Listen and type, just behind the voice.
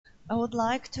I would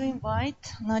like to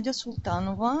invite Nadia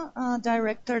Sultanova,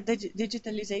 Director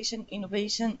Digitalization,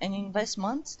 Innovation and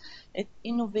Investments at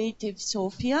Innovative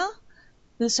Sofia,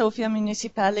 the Sofia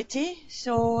municipality.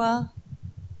 So,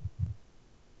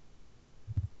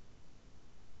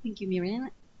 thank you, Miriam.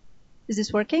 Is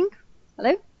this working?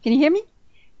 Hello? Can you hear me?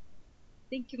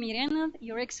 Thank you, Miriam.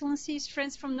 Your Excellencies,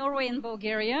 friends from Norway and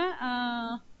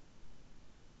Bulgaria.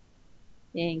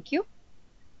 Thank you.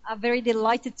 I'm very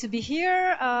delighted to be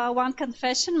here. One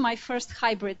confession, my first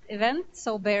hybrid event,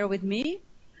 so bear with me.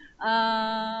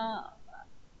 As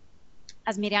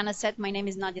Mirjana said, my name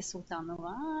is Nadia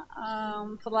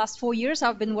Sultanova. For the last 4 years,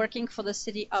 I've been working for the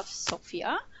city of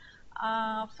Sofia.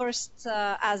 First,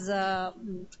 as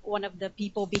one of the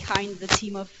people behind the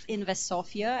team of Invest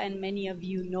Sofia, and many of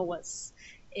you know us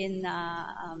in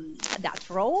that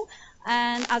role.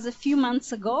 And as a few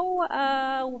months ago,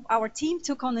 our team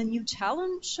took on a new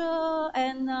challenge,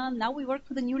 and now we work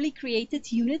for the newly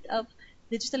created unit of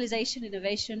digitalization,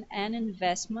 innovation, and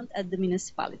investment at the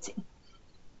municipality.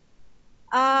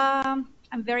 I'm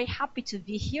very happy to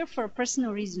be here for a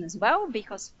personal reason as well,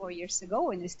 because 4 years ago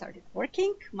when we started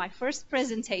working, my first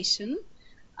presentation,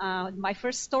 my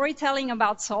first storytelling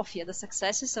about Sofia, the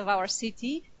successes of our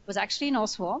city, was actually in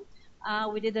Oslo.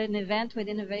 We did an event with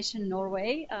Innovation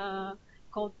Norway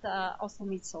called Oslo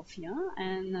Meet Sofia,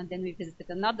 and then we visited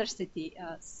another city,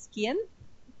 Skien,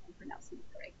 if I'm pronouncing it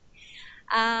correct.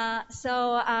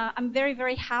 So I'm very,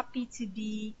 very happy to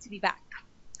be back.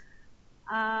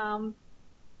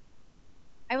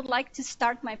 I would like to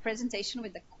start my presentation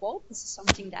with a quote. This is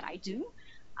something that I do.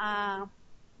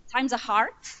 Times are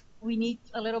hard. We need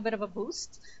a little bit of a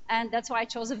boost. And that's why I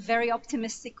chose a very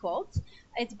optimistic quote.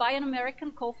 It's by an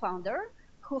American co-founder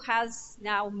who has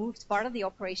now moved part of the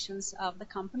operations of the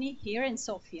company here in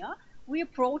Sofia. We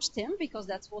approached him because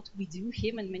that's what we do,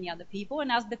 him and many other people,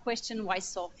 and asked the question, why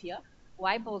Sofia?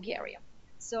 Why Bulgaria?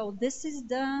 So this is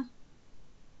the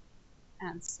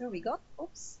answer we got.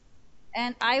 Oops.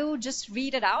 And I will just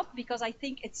read it out because I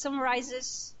think it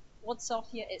summarizes what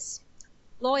Sofia is.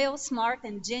 Loyal, smart,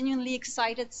 and genuinely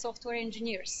excited software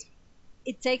engineers.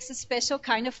 It takes a special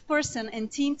kind of person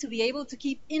and team to be able to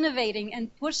keep innovating and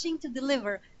pushing to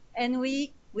deliver. And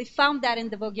we found that in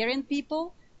the Bulgarian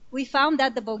people. We found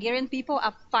that the Bulgarian people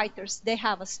are fighters. They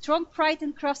have a strong pride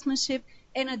in craftsmanship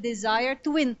and a desire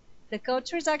to win. The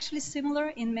culture is actually similar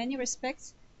in many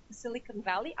respects. Silicon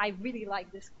Valley. I really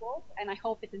like this quote, and I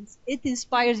hope it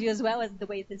inspires you as well as the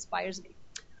way it inspires me.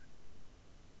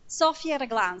 Sofia at a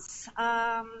glance.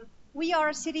 We are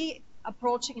a city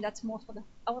approaching, that's more for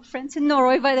our friends in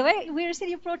Norway, by the way. We're a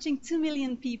city approaching 2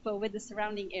 million people with the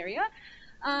surrounding area.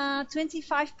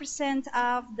 25%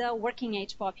 of the working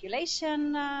age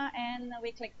population, and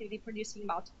we're collectively producing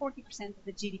about 40% of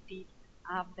the GDP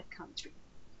of the country.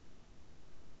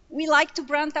 We like to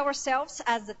brand ourselves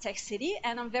as the tech city,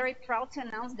 and I'm very proud to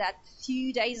announce that a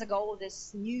few days ago,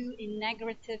 this new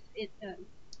integrative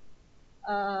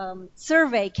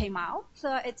survey came out.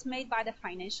 It's made by the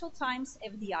Financial Times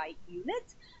FDI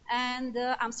unit and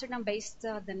Amsterdam-based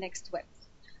The Next Web.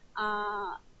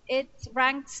 It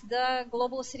ranks the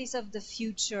global cities of the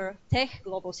future, tech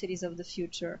global cities of the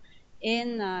future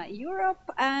in Europe,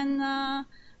 and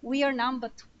we are number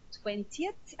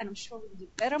 20th, and I'm sure we'll do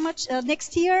better much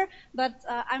next year, but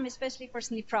I'm especially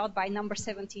personally proud by number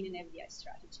 17 in FDI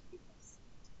strategy because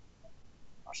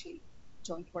partially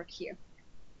joint work here.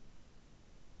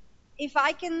 If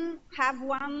I can have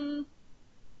one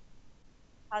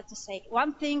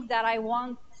thing that I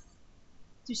want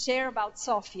to share about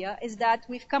Sofia is that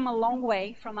we've come a long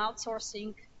way from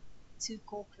outsourcing to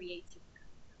co-creating.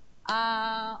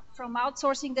 From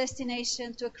outsourcing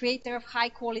destination to a creator of high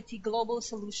quality global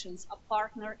solutions, a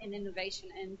partner in innovation.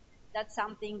 And that's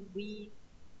something we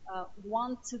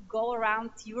want to go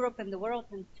around Europe and the world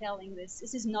and telling this.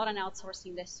 This is not an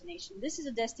outsourcing destination. This is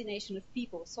a destination of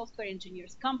people, software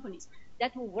engineers, companies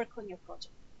that will work on your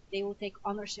project. They will take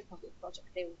ownership of your project.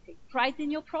 They will take pride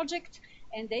in your project,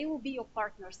 and they will be your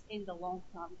partners in the long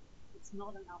term. It's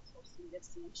not an outsourcing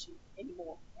destination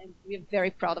anymore. And we're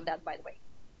very proud of that, by the way.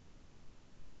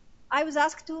 I was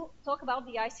asked to talk about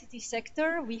the ICT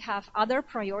sector. We have other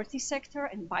priority sector,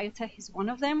 and biotech is one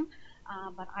of them.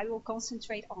 But I will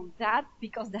concentrate on that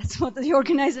because that's what the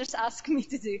organizers asked me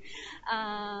to do.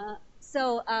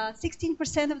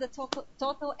 16% of the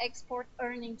total export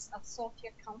earnings of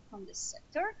Sofia come from this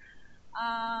sector.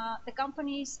 The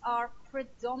companies are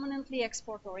predominantly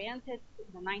export-oriented,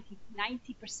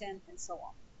 90% and so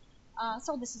on.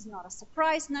 So this is not a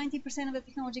surprise. 90% of the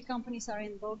technology companies are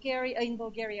in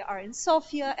Bulgaria are in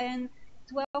Sofia, and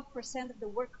 12% of the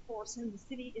workforce in the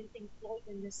city is employed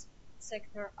in this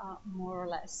sector, more or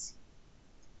less.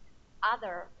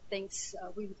 other things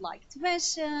we would like to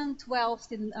mention: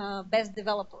 12th in best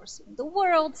developers in the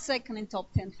world, second in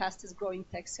top 10 fastest growing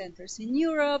tech centers in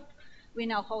Europe. We're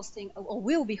now hosting, or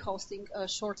will be hosting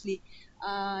shortly,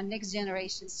 next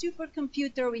generation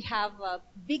supercomputer. We have a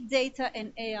big data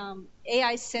and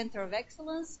AI center of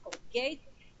excellence called GATE,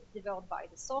 developed by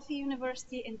the Sofia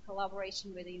University in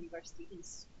collaboration with a university in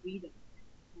Sweden.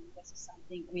 And this is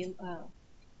something we're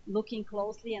looking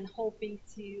closely and hoping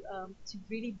to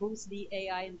really boost the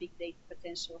AI and big data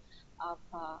potential of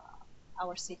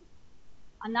our city.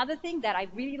 Another thing that I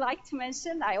really like to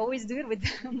mention, I always do it with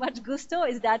much gusto,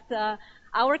 is that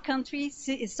our country,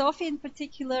 Sofia in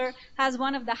particular, has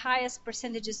one of the highest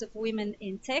percentages of women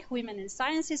in tech, women in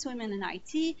sciences, women in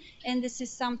IT, and this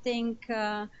is something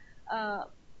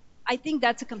I think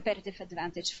that's a competitive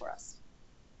advantage for us.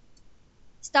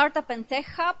 Startup and Tech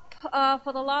Hub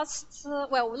for the last,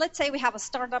 well, let's say we have a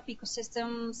startup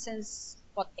ecosystem since,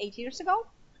 what, 8 years ago?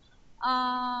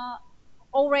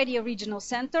 Already a regional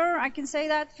center, I can say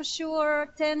that for sure.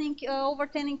 Over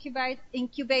 10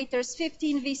 incubators,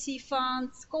 15 VC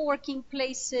funds, co-working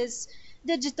places,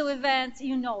 digital events,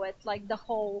 you know it, like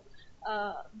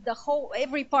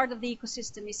every part of the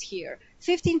ecosystem is here.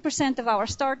 15% of our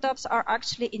startups are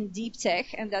actually in deep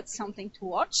tech, and that's something to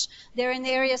watch. They're in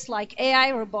areas like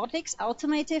AI, robotics,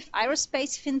 automotive,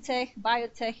 aerospace, fintech,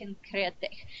 biotech, and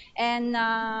createch. And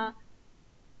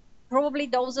probably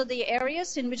those are the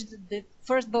areas in which the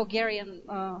first Bulgarian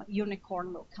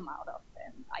unicorn will come out of,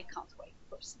 and I can't wait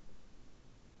personally.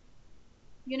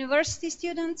 University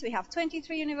students, we have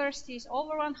 23 universities,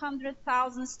 over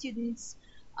 100,000 students.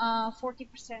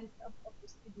 40% of the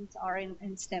students are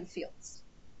in STEM fields.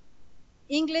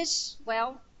 English,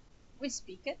 well, we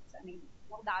speak it, I mean,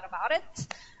 no doubt about it.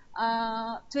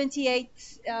 28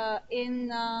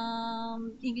 in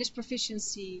English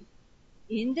proficiency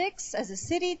index as a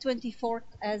city, 24th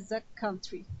as a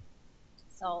country.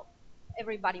 So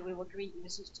everybody will agree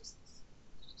English is just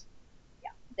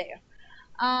yeah, there.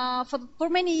 For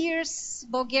many years,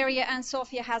 Bulgaria and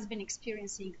Sofia has been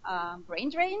experiencing brain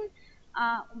drain.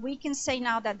 We can say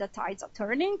now that the tides are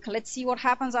turning. Let's see what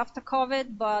happens after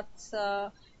COVID, but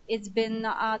it's been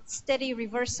a steady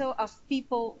reversal of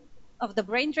the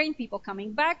brain drain, people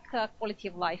coming back. Quality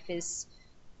of life is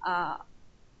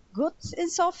good in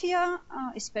Sofia,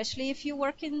 especially if you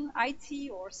work in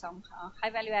IT or some high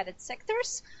value added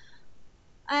sectors.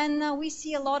 And we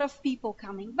see a lot of people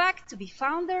coming back to be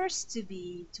founders,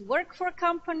 to work for a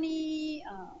company.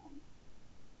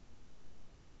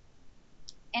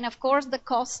 And of course, the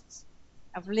cost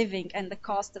of living and the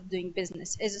cost of doing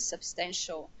business is a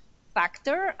substantial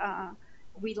factor.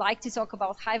 We like to talk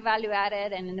about high value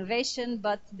added and innovation,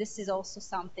 but this is also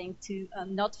something to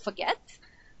not forget.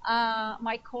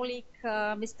 My colleague,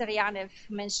 Mr. Yanev,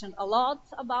 mentioned a lot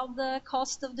about the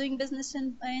cost of doing business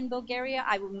in Bulgaria.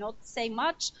 I will not say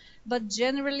much, but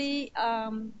generally,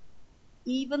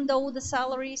 even though the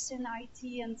salaries in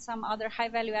IT and some other high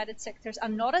value added sectors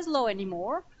are not as low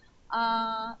anymore,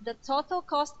 the total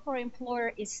cost per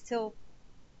employer is still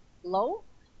low,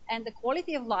 and the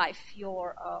quality of life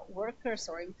your workers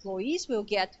or employees will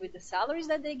get with the salaries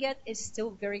that they get is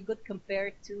still very good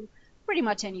compared to pretty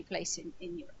much any place in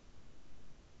Europe.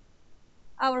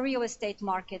 Our real estate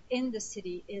market in the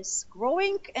city is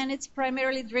growing, and it's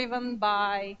primarily driven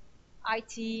by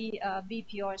IT,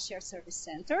 BPO, and shared service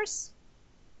centers.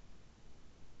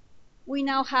 We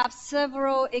now have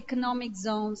several economic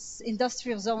zones,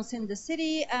 industrial zones in the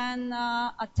city, and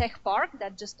a tech park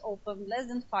that just opened less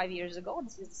than 5 years ago.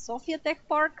 This is the Sofia Tech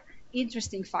Park.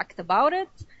 Interesting fact about it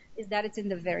is that it's in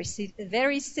the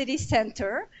very city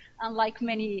center, unlike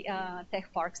many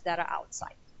tech parks that are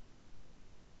outside.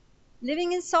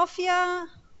 Living in Sofia,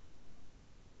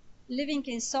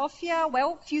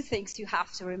 well, few things you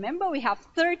have to remember. We have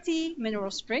 30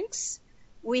 mineral springs.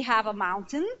 We have a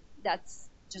mountain that's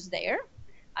just there.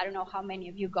 I don't know how many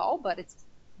of you go, but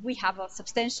we have a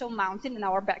substantial mountain in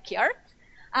our backyard.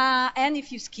 And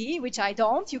if you ski, which I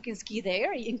don't, you can ski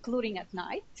there, including at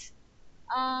night.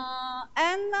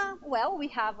 Well, we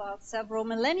have several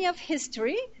millennia of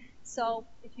history. So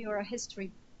if you're a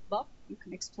history buff, you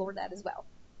can explore that as well.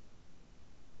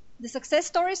 The success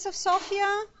stories of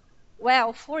Sofia.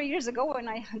 Well, 4 years ago when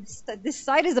this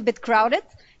site is a bit crowded.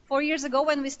 4 years ago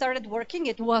when we started working,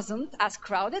 it wasn't as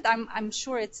crowded. I'm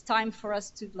sure it's time for us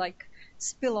to like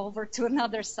spill over to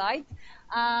another site.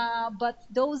 But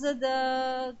those are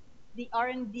the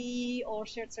R&D or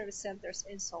shared service centers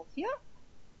in Sofia.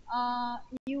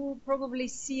 You probably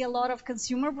see a lot of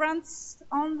consumer brands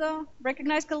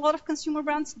recognize a lot of consumer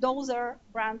brands. Those are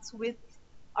brands with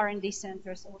R&D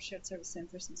centers or shared service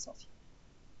centers in Sofia.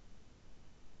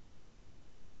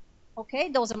 Okay,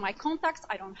 those are my contacts.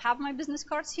 I don't have my business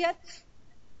cards yet,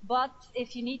 but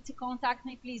if you need to contact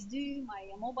me, please do. My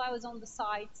mobile is on the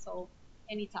site, so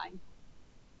anytime.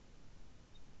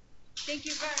 Thank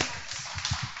you very much.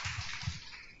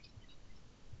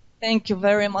 Thank you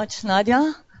very much,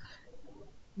 Nadia.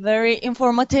 Very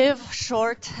informative,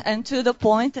 short, and to the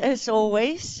point as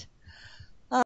always.